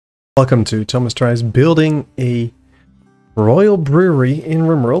Welcome to Thomas Tries Building a Royal Brewery in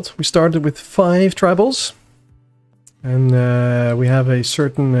Rimworld. We started with 5 tribals. And we have a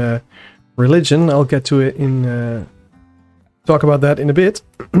certain religion. I'll get to it in... talk about that in a bit.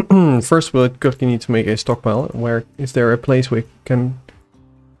 First we'll quickly need to make a stockpile. Where is there a place we can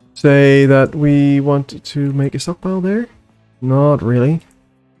say that we want to make a stockpile there? Not really.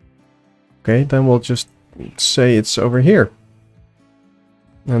 Okay, then we'll just say it's over here.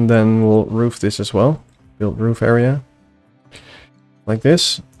 And then we'll roof this as well. Build roof area. Like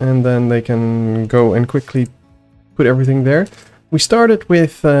this. And then they can go and quickly put everything there. We started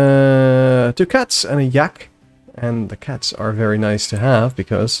with 2 cats and a yak. And the cats are very nice to have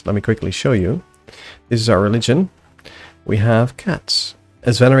because, let me quickly show you. This is our religion. We have cats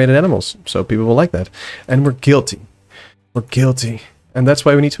as venerated animals. So people will like that. And we're guilty. We're guilty. And that's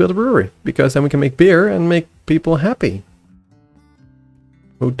why we need to build a brewery. Because then we can make beer and make people happy.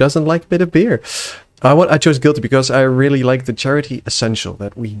 Who doesn't like a bit of beer? I chose guilty because I really like the charity essential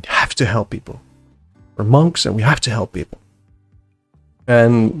that we have to help people. We're monks and we have to help people.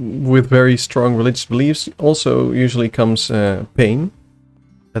 And with very strong religious beliefs also usually comes pain.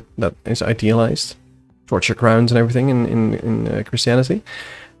 That is idealized. Torture crowns and everything in Christianity.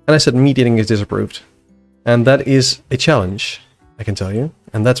 And I said meat eating is disapproved. And that is a challenge, I can tell you.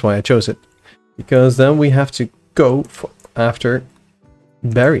 And that's why I chose it. Because then we have to go after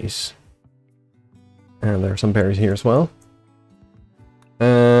berries. And there are some berries here as well.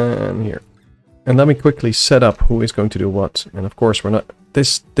 And here. And let me quickly set up who is going to do what. And of course we're not...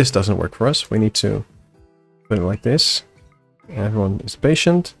 This doesn't work for us. We need to put it like this. Everyone is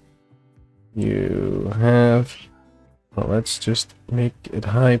patient. You have... Well, let's just make it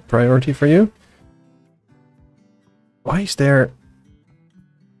high priority for you. Why is there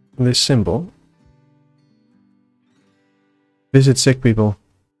this symbol? Visit sick people.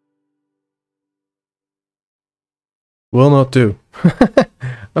 Will not do.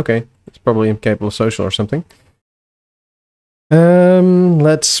 Okay, it's probably incapable of social or something.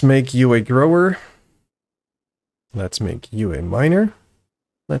 Let's make you a grower. Let's make you a miner.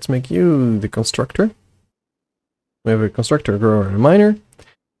 Let's make you the constructor. We have a constructor, a grower, and a miner.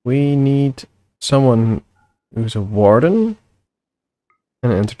 We need someone who's a warden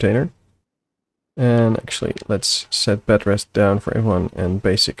and an entertainer. And actually, let's set bed rest down for everyone and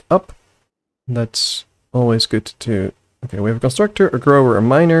basic up. That's always good to... Okay, we have a constructor, a grower, a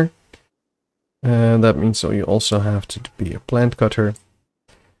miner. And that means so you also have to be a plant cutter.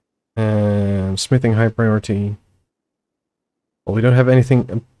 And smithing high priority. Well, we don't have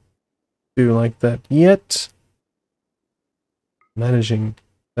anything do like that yet. Managing.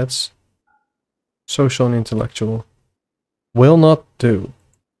 That's social and intellectual. Will not do.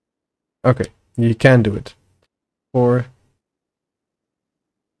 Okay, you can do it. Or...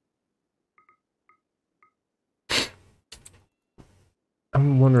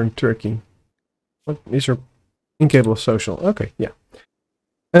 I'm wondering Turkey. What is your incapable of social? Okay, yeah.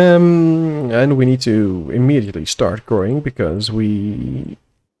 And we need to immediately start growing because we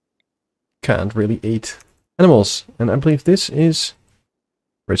can't really eat animals. And I believe this is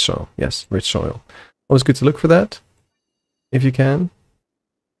rich soil. Yes, rich soil. Always good to look for that if you can.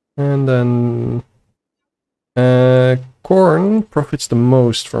 And then corn profits the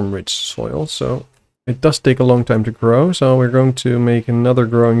most from rich soil, so it does take a long time to grow, so we're going to make another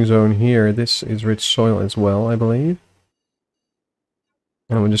growing zone here. This is rich soil as well, I believe.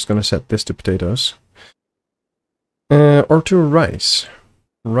 And we're just going to set this to potatoes. Or to rice.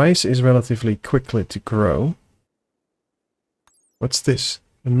 Rice is relatively quickly to grow. What's this?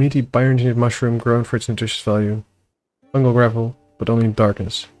 A meaty bioengineered mushroom grown for its nutritious value. Fungal gravel, but only in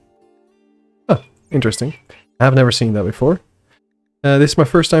darkness. Oh, interesting. I've never seen that before. This is my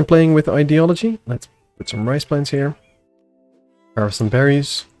first time playing with ideology. Let's put some rice plants here. Harvest some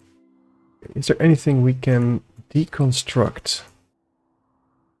berries. Is there anything we can deconstruct?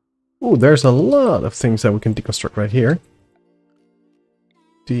 Oh, there's a lot of things that we can deconstruct right here.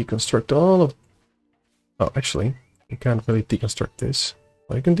 Deconstruct all of... Oh, actually, you can't really deconstruct this.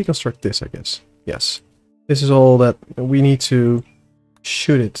 Well, you can deconstruct this, I guess. Yes. This is all that we need to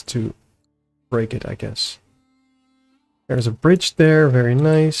shoot it to break it, I guess. There's a bridge there, very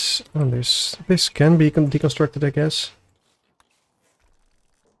nice. Oh, this can be deconstructed, I guess.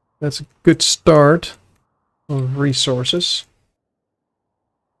 That's a good start of resources.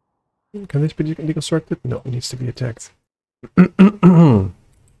 Can this be deconstructed? No, it needs to be attacked.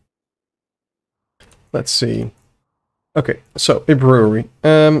 Let's see. Okay, so a brewery.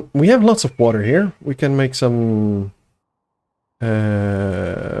 We have lots of water here. We can make some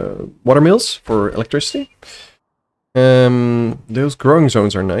water mills for electricity. Those growing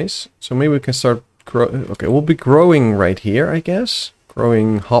zones are nice. So maybe we can start okay, we'll be growing right here, I guess.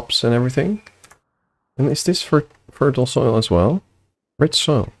 Growing hops and everything. And is this for fertile soil as well? Rich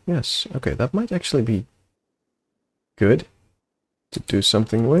soil, yes. Okay, that might actually be good to do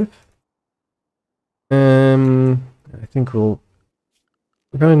something with. I think we're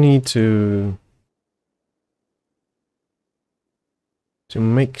gonna need to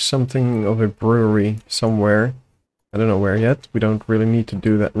make something of a brewery somewhere. I don't know where yet. We don't really need to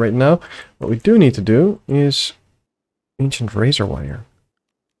do that right now. What we do need to do is ancient razor wire.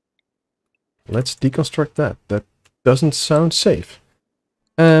 Let's deconstruct that. That doesn't sound safe.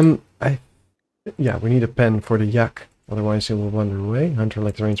 Yeah, we need a pen for the yak. Otherwise he will wander away. Hunter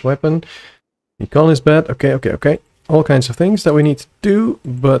like the ranged weapon. Recon is bad. Okay. All kinds of things that we need to do.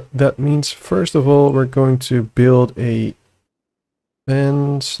 But that means first of all we're going to build a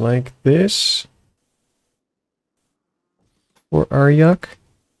fence like this. For our yak.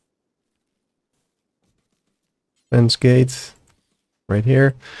 Fence gate. Right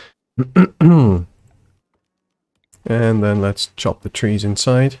here. And then let's chop the trees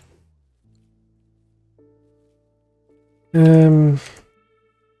inside.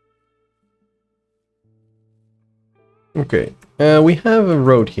 Okay, we have a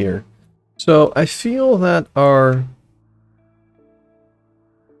road here. So I feel that our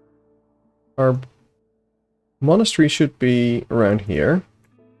monastery should be around here.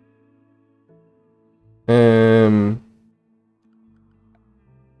 Don't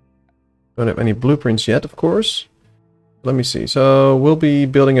have any blueprints yet, of course. Let me see. So we'll be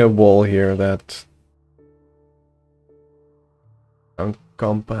building a wall here that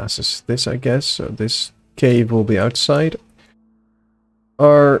encompasses this, I guess. So this cave will be outside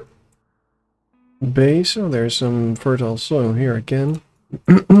our base. Oh, there's some fertile soil here again.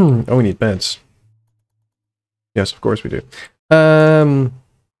 Oh, we need beds. Yes, of course we do.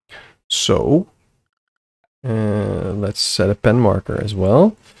 So let's set a pen marker as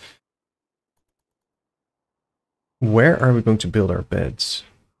well. Where are we going to build our beds?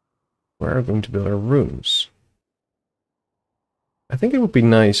 Where are we going to build our rooms? I think it would be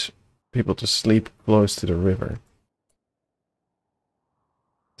nice for people to sleep close to the river.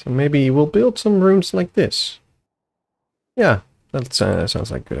 So maybe we'll build some rooms like this. Yeah, that sounds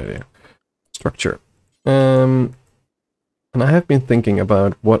like a good idea. Structure. And I have been thinking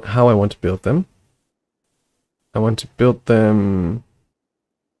about how I want to build them. I want to build them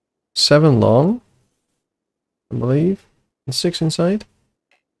 7 long, I believe, and 6 inside.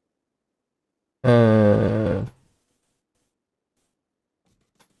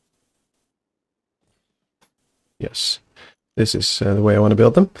 Yes, this is the way I want to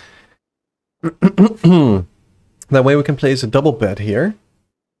build them. That way we can place a double bed here.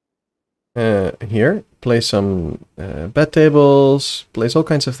 Here, place some bed tables, place all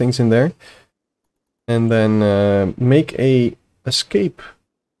kinds of things in there. And then make a escape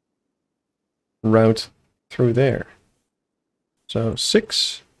route through there. So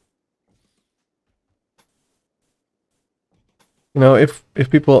 6. You know, if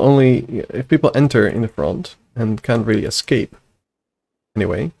people enter in the front and can't really escape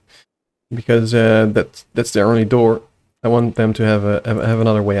anyway, because that's their only door, I want them to have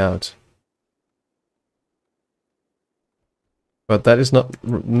another way out. But that is not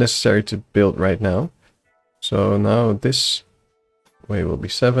necessary to build right now. So now this way will be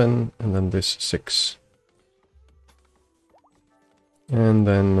 7, and then this 6. And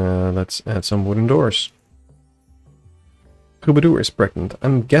then let's add some wooden doors. Troubadour is pregnant.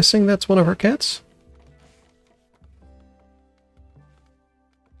 I'm guessing that's one of her cats?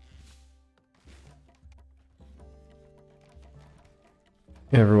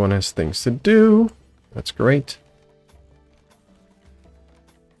 Everyone has things to do. That's great.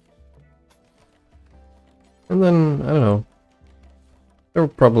 And then, I don't know. There will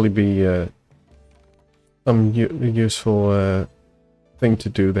probably be some useful thing to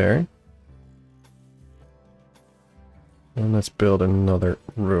do there. And let's build another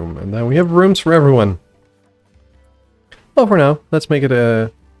room. And then we have rooms for everyone. Well, for now, let's make it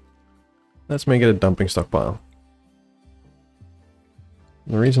a dumping stockpile.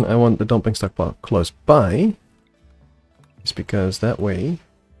 The reason I want the dumping stockpile close by is because that way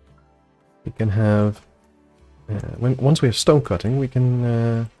we can have once we have stone cutting, we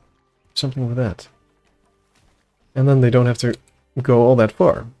can do something with that. And then they don't have to go all that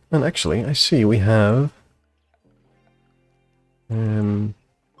far. And actually, I see we have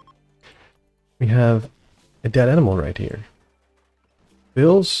a dead animal right here.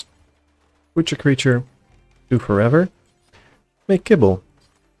 Bills, butcher creature, do forever. Make kibble,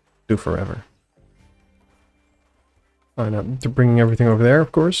 do forever. Oh, no, they're bringing everything over there,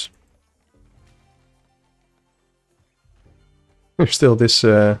 of course. There's still this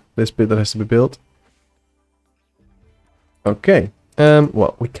this bit that has to be built. Okay.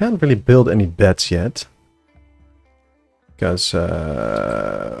 Well, we can't really build any beds yet. Because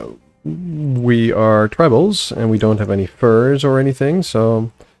we are tribals and we don't have any furs or anything,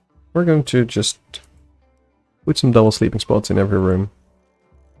 so we're going to just put some double sleeping spots in every room.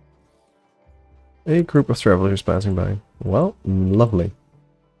 A group of travelers passing by. Well, lovely.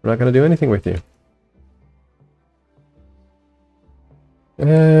 We're not going to do anything with you.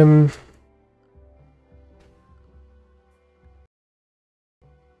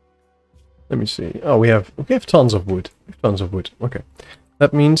 Let me see. Oh, we have tons of wood. We have tons of wood. Okay.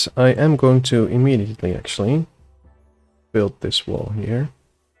 That means I am going to immediately actually build this wall here.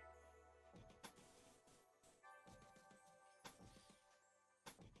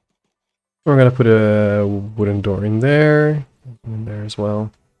 We're gonna put a wooden door in there as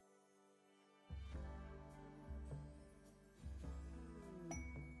well.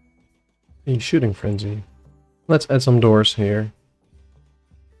 A shooting frenzy. Let's add some doors here.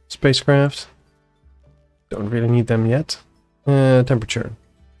 Spacecraft. Don't really need them yet. Temperature.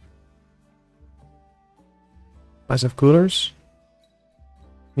 Passive coolers.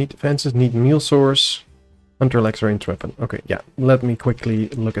 Need defenses, need meal source. Hunter lacks ranged weapon. Okay, yeah. Let me quickly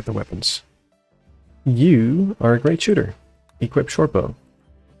look at the weapons. You are a great shooter. Equip shortbow.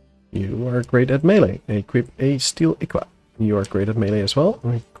 You are great at melee. Equip a steel iqua. You are great at melee as well.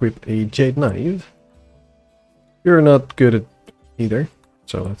 Equip a jade knife. You're not good at either,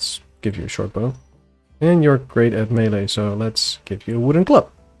 so let's give you a shortbow. And you're great at melee, so let's give you a wooden club.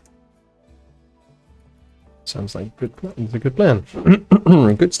 Sounds like a good plan.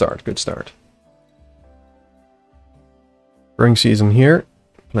 Good start, good start. Growing season here.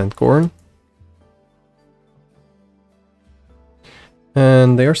 Plant corn.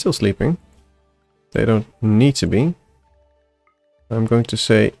 And they are still sleeping. They don't need to be. I'm going to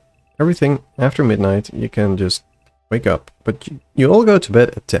say everything after midnight you can just wake up. But you all go to bed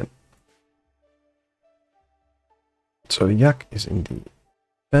at 10. So the yak is in the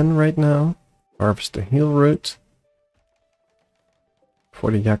pen right now. Harvest the heal root.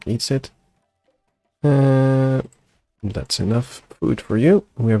 Before the yak eats it. That's enough food for you.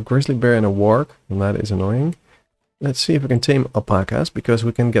 We have grizzly bear and a warg, and that is annoying. Let's see if we can tame alpacas, because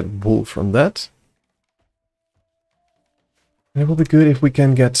we can get wool from that. It will be good if we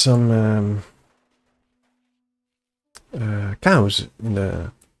can get some cows in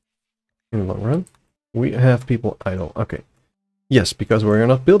the long run. We have people idle. Okay. Yes, because we're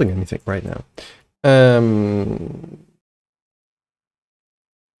not building anything right now.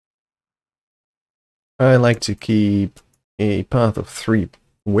 I like to keep a path of 3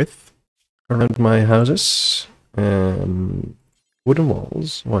 width around my houses. Wooden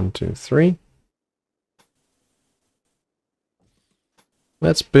walls. 1, 2, 3.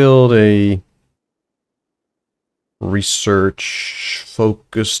 Let's build a research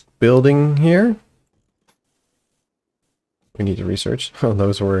focused building here. We need to research. Oh,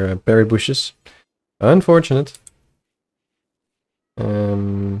 those were berry bushes. Unfortunate.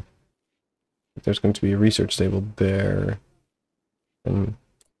 There's going to be a research table there. And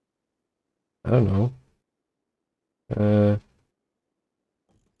I don't know.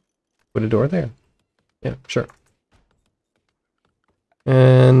 Put a door there. Yeah, sure.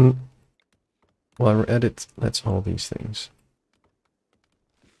 And while we're at it, let's all these things.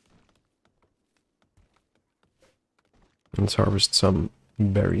 Let's harvest some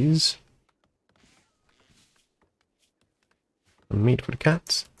berries. Some meat for the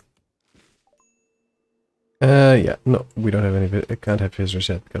cats. Yeah, no, we don't have any. I can't have visitors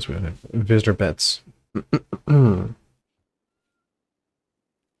yet because we don't have visitor beds.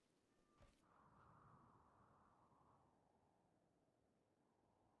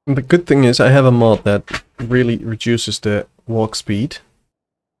 The good thing is I have a mod that really reduces the walk speed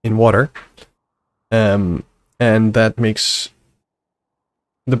in water. And that makes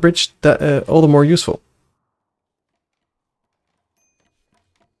the bridge that, all the more useful.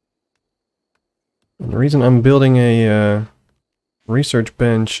 And the reason I'm building a research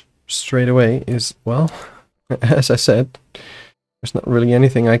bench straight away is, well, as I said, there's not really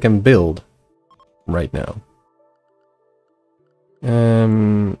anything I can build right now.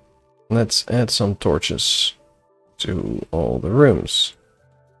 Let's add some torches to all the rooms.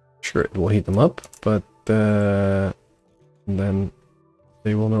 Sure, it will heat them up, but then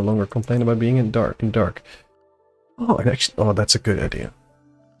they will no longer complain about being in dark. Oh, that's a good idea.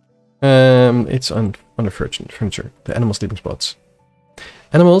 It's under furniture. The animal sleeping spots.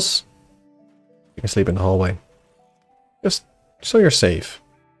 Animals, you can sleep in the hallway. Just so you're safe.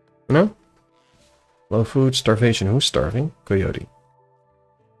 You know? Low food, starvation. Who's starving? Coyote.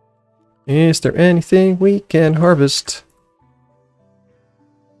 Is there anything we can harvest?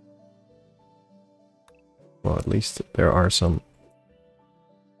 Well, at least there are some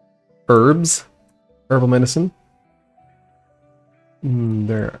herbs. Herbal medicine.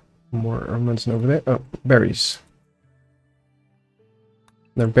 There are more herbal medicine over there. Oh, berries.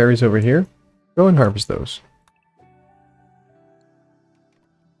 There are berries over here. Go and harvest those.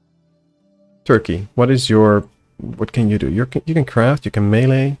 Turkey. What is your... What can you do? You can craft, you can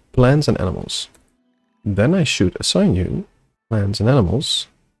melee plants and animals. Then I should assign you plants and animals.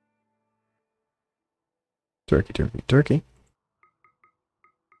 Turkey, turkey, turkey.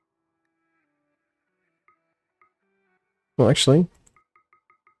 Well, actually,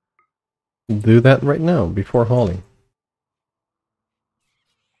 do that right now before hauling.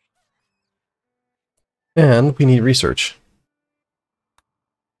 And we need research.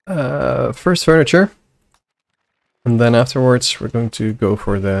 First furniture. And then afterwards we're going to go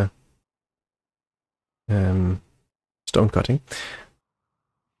for the stone cutting.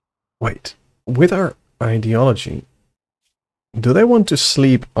 Wait, with our ideology, do they want to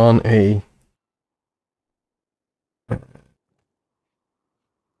sleep on a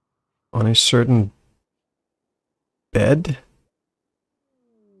certain bed?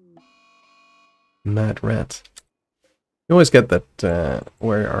 Mad rat. You always get that,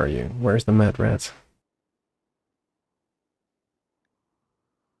 where are you? Where's the mad rat?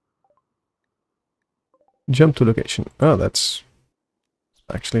 Jump to location. Oh, that's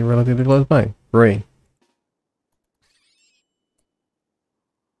actually relatively close by. Hooray.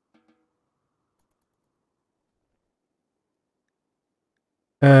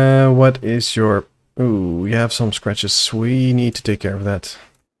 What is your... Ooh, we have some scratches. We need to take care of that.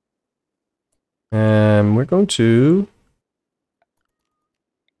 We're going to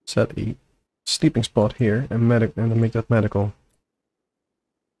set a sleeping spot here and make that medical.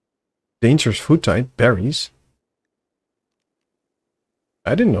 Dangerous food type, berries.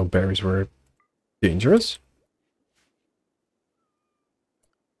 I didn't know berries were dangerous.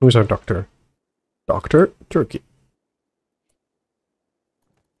 Who's our doctor? Doctor Turkey.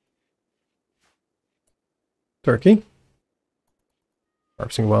 Turkey.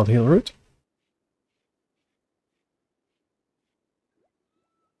 Harvesting wild heal root.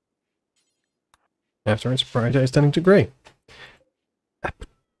 Afterwards, prioritize tending to grey.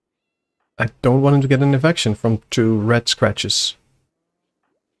 I don't want him to get an infection from 2 red scratches.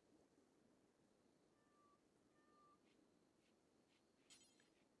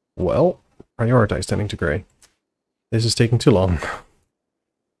 Well, prioritize tending to grey. This is taking too long.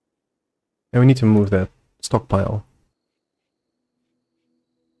 And we need to move that stockpile.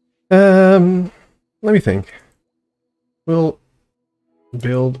 Let me think. We'll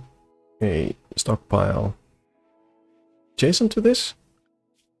build a stockpile adjacent to this.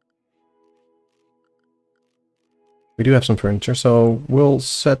 We do have some furniture, so we'll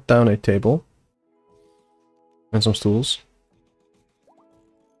set down a table and some stools.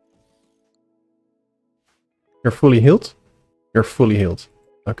 You're fully healed? You're fully healed.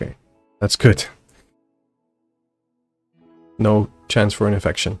 Okay, that's good. No chance for an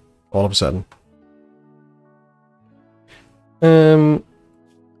infection, all of a sudden.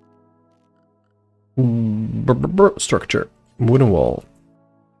 Structure. Wooden wall.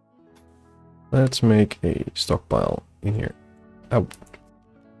 Let's make a stockpile in here. I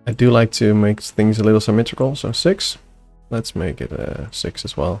do like to make things a little symmetrical, so 6. Let's make it 6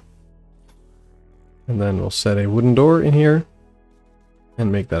 as well. And then we'll set a wooden door in here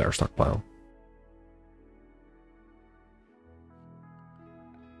and make that our stockpile.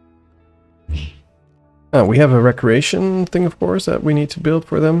 We have a recreation thing, of course, that we need to build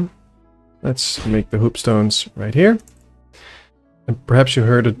for them. Let's make the hoopstones right here. And perhaps you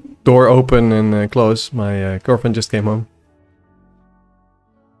heard a door open and close. My girlfriend just came home.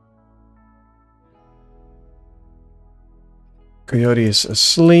 Coyote is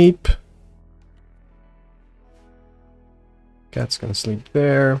asleep. Cat's gonna sleep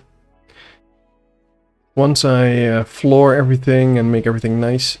there. Once I floor everything and make everything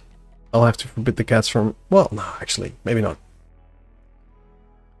nice, I'll have to forbid the cats from... Well, no, actually, maybe not.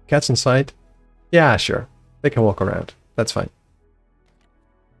 Cats inside? Yeah, sure. They can walk around. That's fine.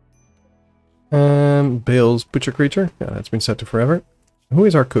 Bale's butcher creature. Yeah, that's been set to forever. Who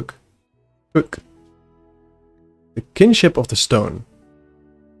is our cook? Cook. The kinship of the stone.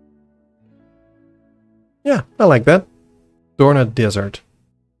 Yeah, I like that. Dorna desert.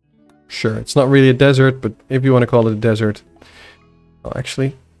 Sure, it's not really a desert, but if you want to call it a desert. Oh,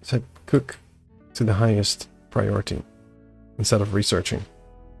 actually, set cook to the highest priority. instead of researching.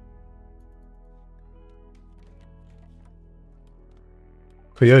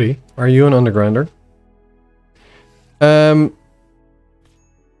 Coyote, are you an undergrounder?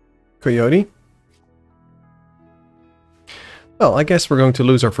 Coyote? Well, I guess we're going to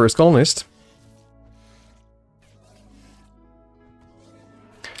lose our first colonist.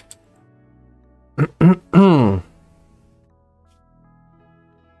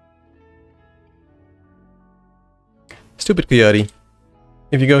 Stupid coyote.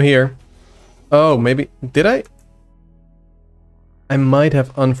 If you go here... Oh, maybe... Did I? I might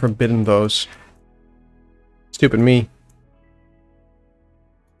have unforbidden those. Stupid me.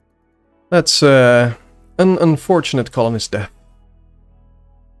 That's an unfortunate colonist death.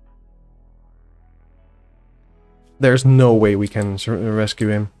 There's no way we can rescue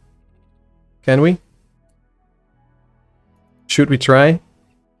him. Can we? Should we try?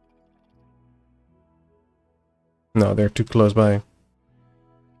 No, they're too close by.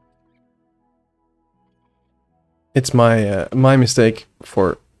 It's my my mistake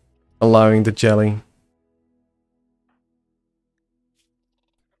for allowing the jelly.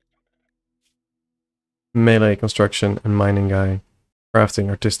 Melee construction and mining guy. Crafting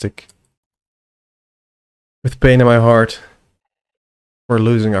artistic. With pain in my heart, we're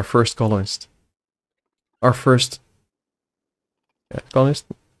losing our first colonist. Our first... Yeah, colonist?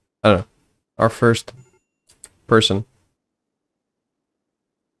 I don't know. Our first person.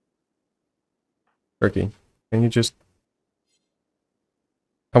 Turkey, can you just...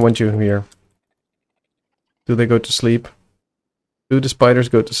 I want you here. Do they go to sleep? Do the spiders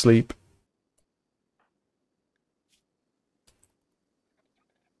go to sleep?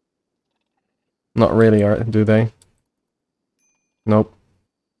 Not really, do they? Nope.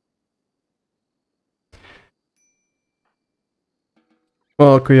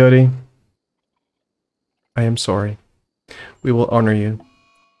 Well, Coyote, I am sorry. We will honor you.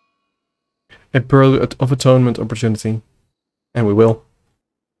 A pearl of atonement opportunity. And we will.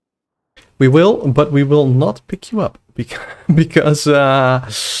 We will, but we will not pick you up. Because, yeah.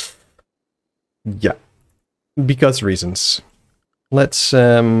 Because reasons. Let's,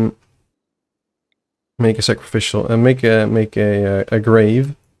 make a sacrificial, make a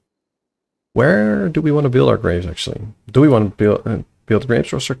grave. Where do we want to build our graves, actually? Do we want to build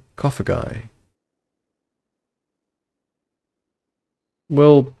graves or sarcophagi?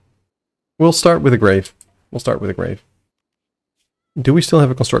 We'll start with a grave. We'll start with a grave. Do we still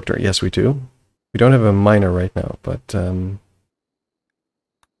have a constructor? Yes, we do. We don't have a miner right now, but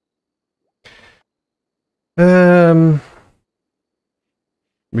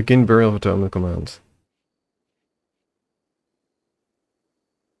begin burial of atonement command.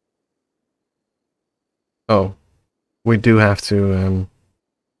 Oh, we do have to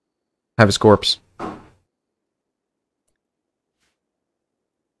have his corpse.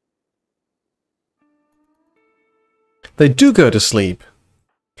 They do go to sleep.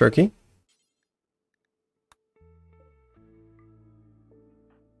 Turkey.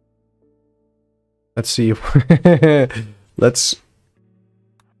 Let's see. Let's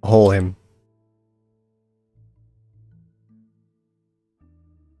hole him.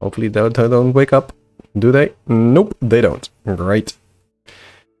 Hopefully they don't wake up. Do they? Nope, they don't. Great.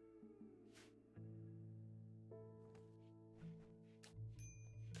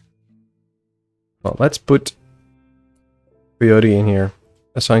 Well, let's put Coyote in here.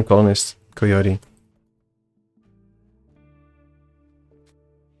 Assign colonist Coyote.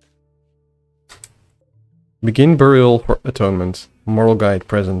 Begin burial for atonement. Moral guide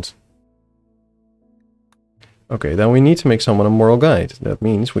present. Okay, then we need to make someone a moral guide. That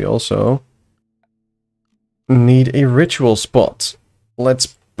means we also need a ritual spot.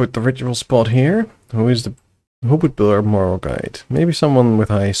 Let's put the ritual spot here. Who would build our moral guide? Maybe someone with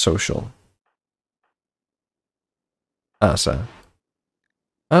high social. Asa.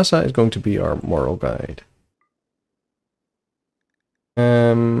 Asa is going to be our moral guide.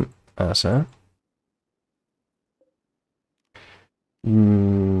 Asa.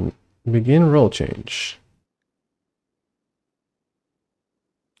 Begin role change.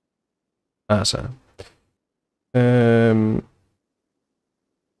 Asa.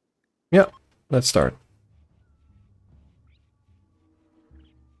 Yeah, let's start.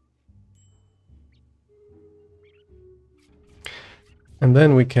 And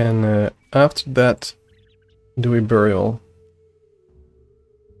then we can, after that, do a burial.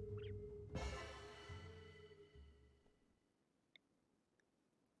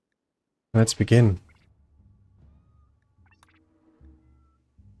 Let's begin.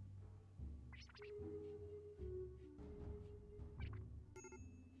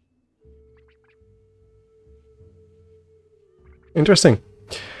 interesting.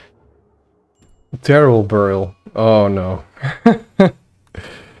 Terrible burial. Oh no.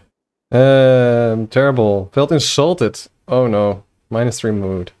 Terrible. Felt insulted. Oh no. -3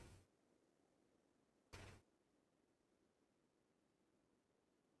 mood.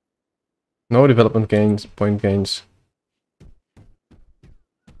 No development gains, point gains.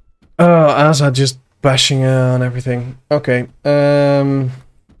 Oh, Asa just bashing on everything. Okay.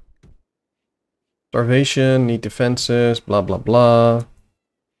 Starvation, need defenses, blah blah blah.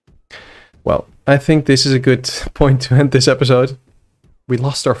 Well, I think this is a good point to end this episode. We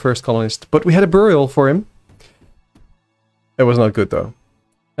lost our first colonist, but we had a burial for him. It was not good though.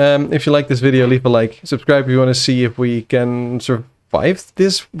 If you like this video, leave a like. Subscribe if you want to see if we can survive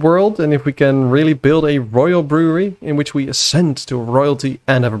this world and if we can really build a royal brewery in which we ascend to royalty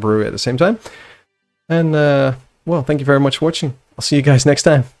and have a brewery at the same time. And well, thank you very much for watching. I'll see you guys next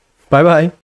time. Bye bye.